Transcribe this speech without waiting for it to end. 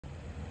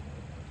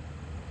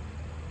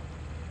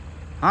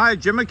Hi,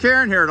 Jim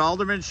McCarran here at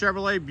Alderman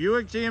Chevrolet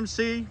Buick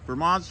GMC,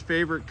 Vermont's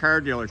favorite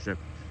car dealership.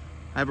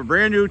 I have a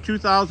brand new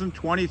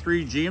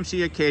 2023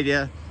 GMC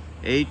Acadia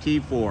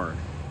AT4.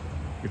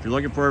 If you're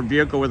looking for a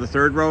vehicle with a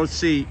third row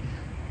seat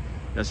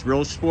that's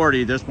real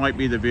sporty, this might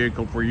be the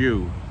vehicle for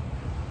you.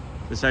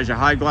 This has your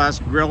high glass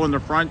grille in the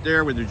front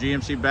there with your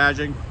GMC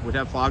badging. Would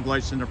have fog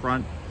lights in the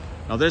front.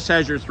 Now this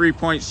has your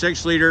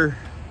 3.6 liter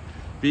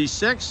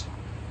V6,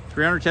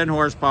 310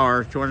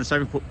 horsepower,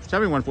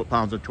 271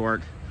 foot-pounds of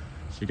torque.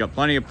 So you got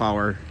plenty of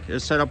power.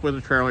 It's set up with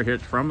a trailer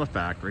hitch from the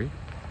factory.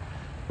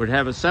 Would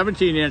have a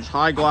 17-inch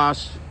high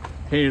gloss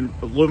painted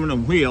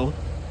aluminum wheel.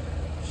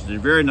 This is a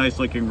very nice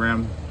looking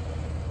rim.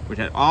 Would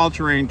have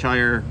all-terrain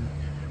tire.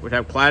 Would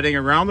have cladding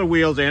around the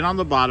wheels and on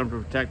the bottom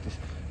to protect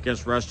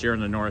against rust here in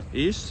the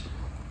Northeast.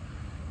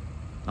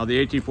 Now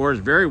the AT4 is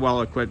a very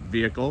well equipped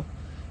vehicle.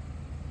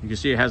 You can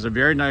see it has a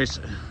very nice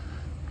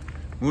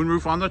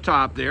moonroof on the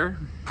top there.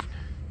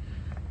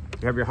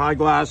 You have your high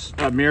glass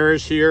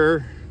mirrors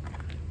here.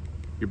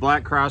 Your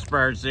black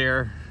crossbars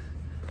there.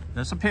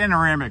 That's a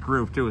panoramic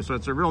roof too, so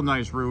it's a real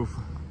nice roof.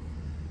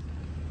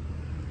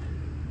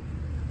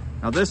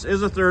 Now this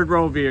is a third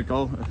row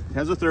vehicle. It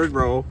has a third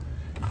row.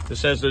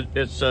 This has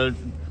it's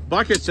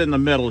buckets in the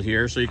middle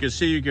here, so you can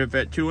see you can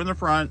fit two in the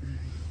front.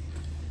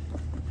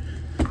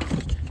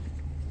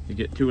 You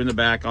get two in the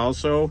back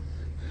also.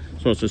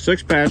 So it's a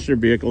 6-passenger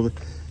vehicle.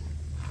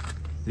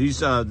 These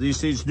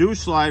seats do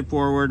slide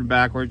forward and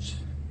backwards.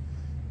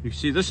 You can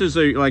see this is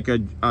like a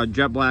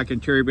jet black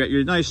interior, but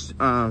your nice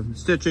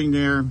stitching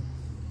there.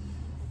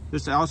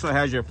 This also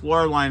has your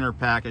floor liner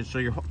package,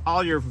 so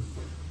all your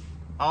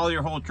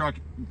whole truck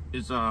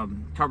is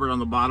covered on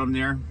the bottom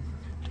there.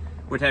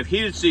 Would have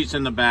heated seats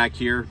in the back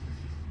here.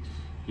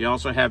 You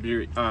also have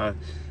your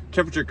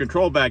temperature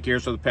control back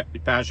here, so the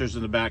passengers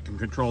in the back can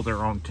control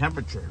their own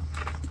temperature.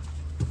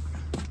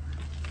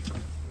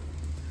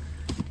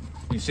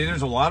 You see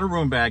there's a lot of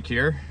room back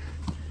here.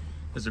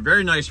 There's a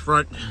very nice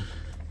front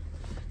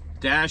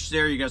dash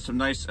there. You got some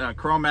nice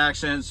chrome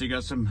accents. You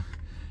got some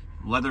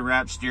leather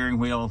wrapped steering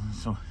wheel.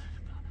 So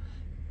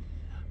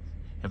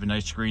have a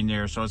nice screen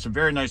there. So it's a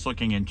very nice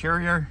looking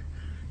interior.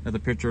 Another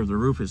picture of the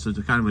roof. It's a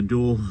kind of a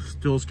dual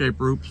scape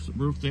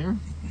roof there.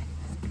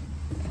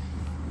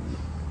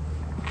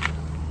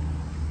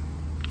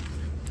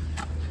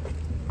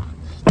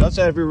 It does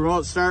have your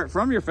remote start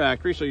from your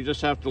factory, so you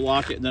just have to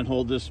lock it and then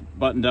hold this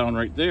button down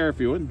right there if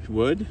you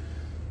would.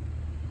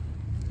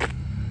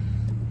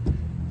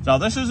 Now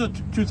this is a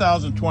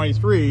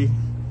 2023,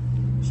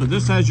 so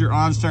this has your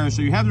OnStar,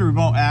 so you have the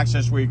remote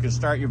access where you can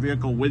start your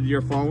vehicle with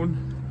your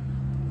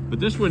phone. But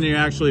this one you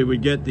actually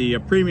would get the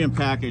premium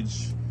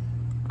package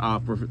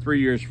for 3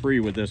 years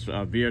free with this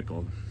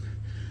vehicle.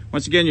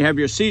 Once again, you have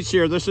your seats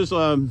here. This is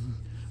a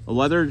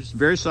leather,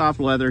 very soft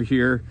leather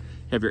here.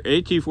 You have your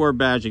AT4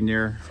 badging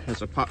there.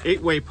 Has a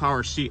 8-way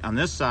power seat on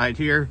this side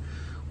here.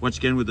 Once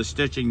again with the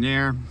stitching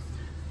there.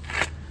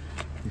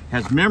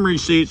 Has memory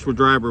seats for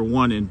driver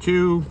 1 and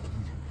 2.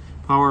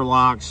 Power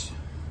locks,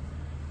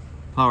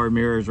 power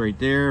mirrors right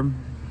there.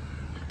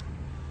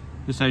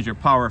 This has your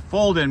power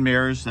fold-in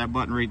mirrors, that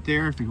button right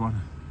there if you want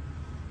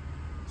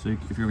to, so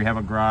if you have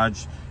a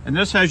garage. And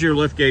this has your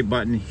liftgate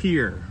button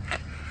here.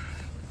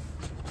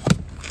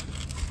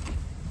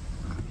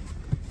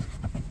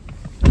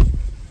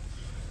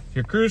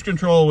 Your cruise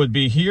control would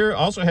be here.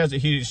 Also has a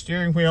heated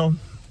steering wheel.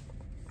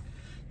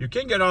 You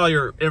can get all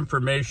your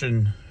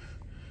information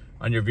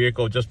on your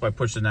vehicle just by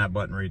pushing that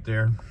button right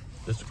there.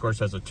 This, of course,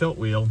 has a tilt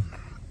wheel.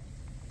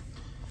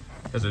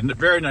 Has a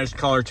very nice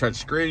color touch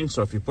screen,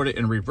 so if you put it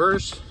in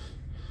reverse,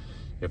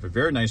 you have a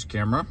very nice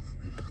camera.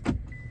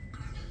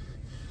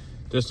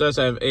 This does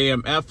have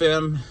AM,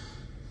 FM.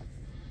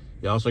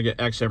 You also get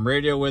XM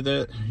radio with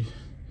it.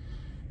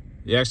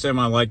 The XM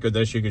I like with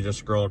this, you can just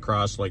scroll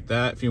across like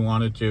that if you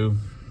wanted to.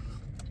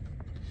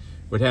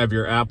 Would have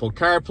your Apple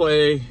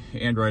CarPlay,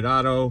 Android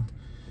Auto,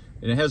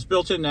 and it has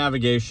built-in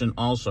navigation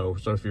also,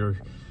 so if you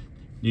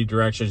need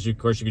directions, of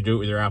course you can do it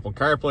with your Apple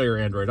CarPlay or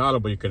Android Auto,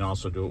 but you can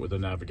also do it with the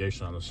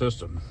navigation on the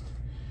system.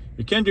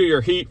 You can do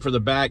your heat for the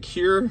back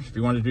here. If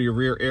you want to do your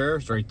rear air,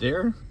 it's right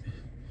there.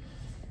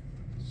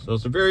 So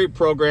it's a very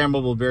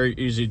programmable, very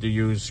easy to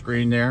use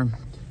screen there.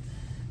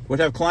 Would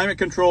have climate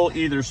control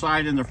either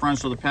side in the front,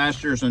 so the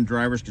passengers and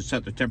drivers can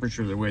set the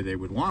temperature the way they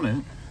would want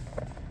it.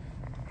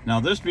 Now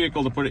this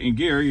vehicle, to put it in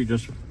gear, you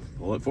just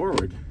pull it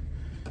forward.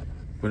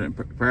 Put it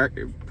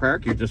in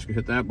park, you just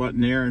hit that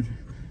button there.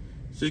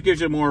 So this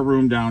gives you more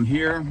room down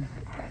here.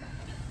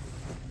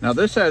 Now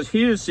this has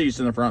heated seats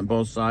in the front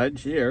both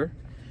sides here,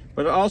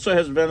 but it also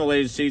has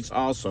ventilated seats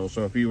also.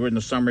 So if you were in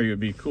the summer, you'd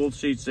be cooled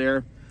seats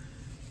there.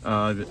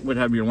 It would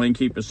have your lane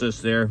keep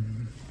assist there.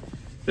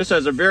 This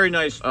has a very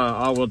nice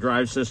all-wheel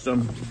drive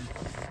system.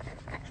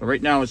 So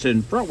right now it's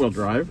in front-wheel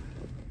drive.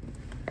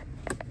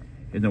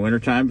 In the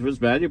wintertime, if it's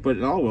bad, you put it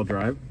in all-wheel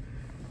drive.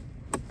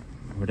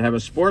 It would have a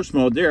sports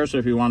mode there, so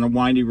if you want a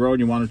windy road,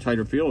 you want a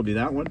tighter feel, it'll be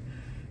that one.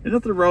 And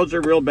if the roads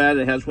are real bad,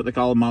 it has what they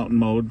call a mountain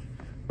mode,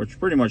 which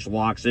pretty much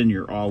locks in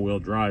your all-wheel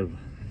drive.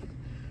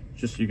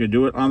 Just you can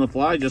do it on the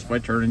fly just by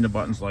turning the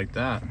buttons like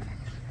that.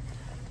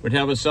 Would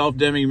have a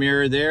self-dimming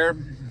mirror there.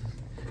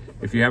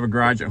 If you have a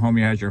garage at home,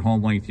 you have your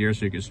home link here,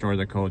 so you can store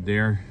the code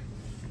there.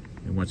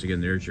 And once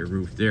again, there's your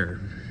roof there.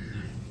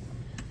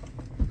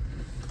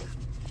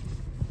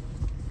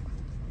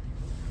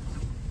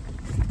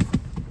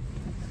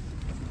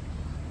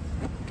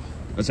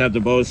 Let's have the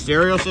Bose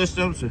stereo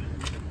systems.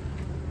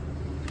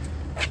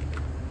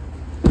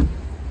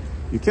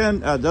 You can,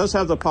 does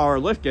have the power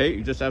lift gate.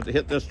 You just have to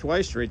hit this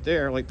twice right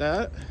there, like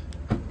that.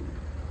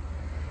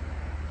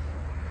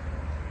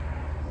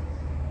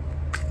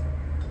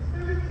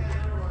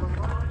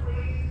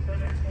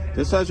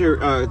 This has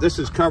your, this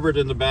is covered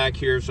in the back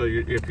here, so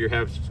if you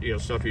have,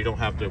 stuff, you don't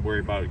have to worry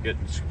about it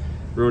getting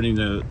ruining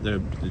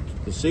the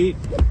seat.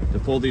 To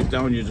pull these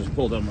down, you just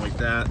pull them like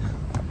that,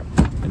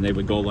 and they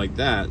would go like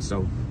that.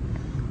 So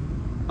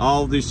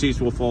all of these seats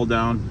will fold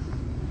down,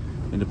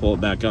 and to pull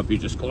it back up, you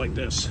just go like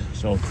this.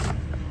 So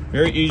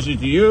very easy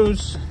to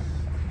use.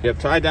 You have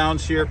tie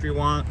downs here if you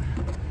want.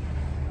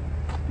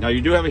 Now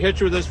you do have a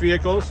hitch with this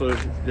vehicle, so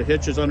the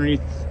hitch is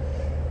underneath.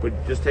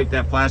 But just take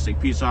that plastic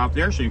piece off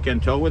there so you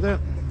can tow with it.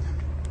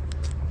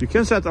 You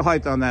can set the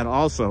height on that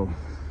also.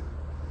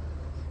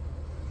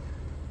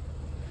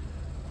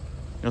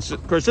 Now,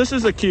 of course, this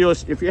is a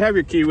keyless. If you have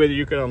your key with you,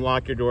 you can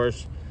unlock your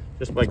doors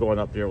just by going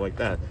up there like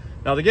that.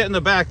 Now, to get in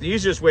the back, the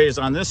easiest way is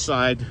on this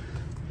side.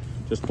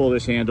 Just pull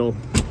this handle,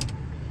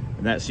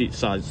 and that seat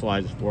side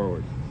slides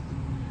forward.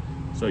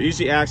 So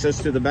easy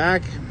access to the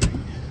back.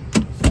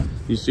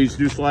 These seats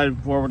do slide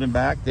forward and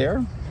back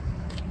there.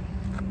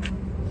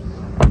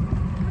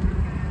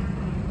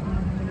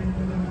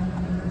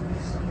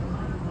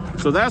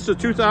 So that's the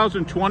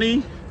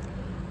 2023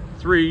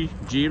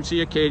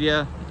 GMC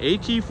Acadia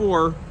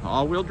AT4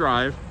 all-wheel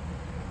drive.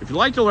 If you'd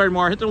like to learn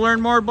more, hit the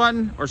Learn More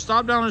button or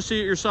stop down and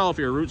see it yourself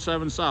here, Route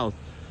 7 South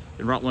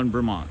in Rutland,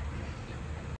 Vermont.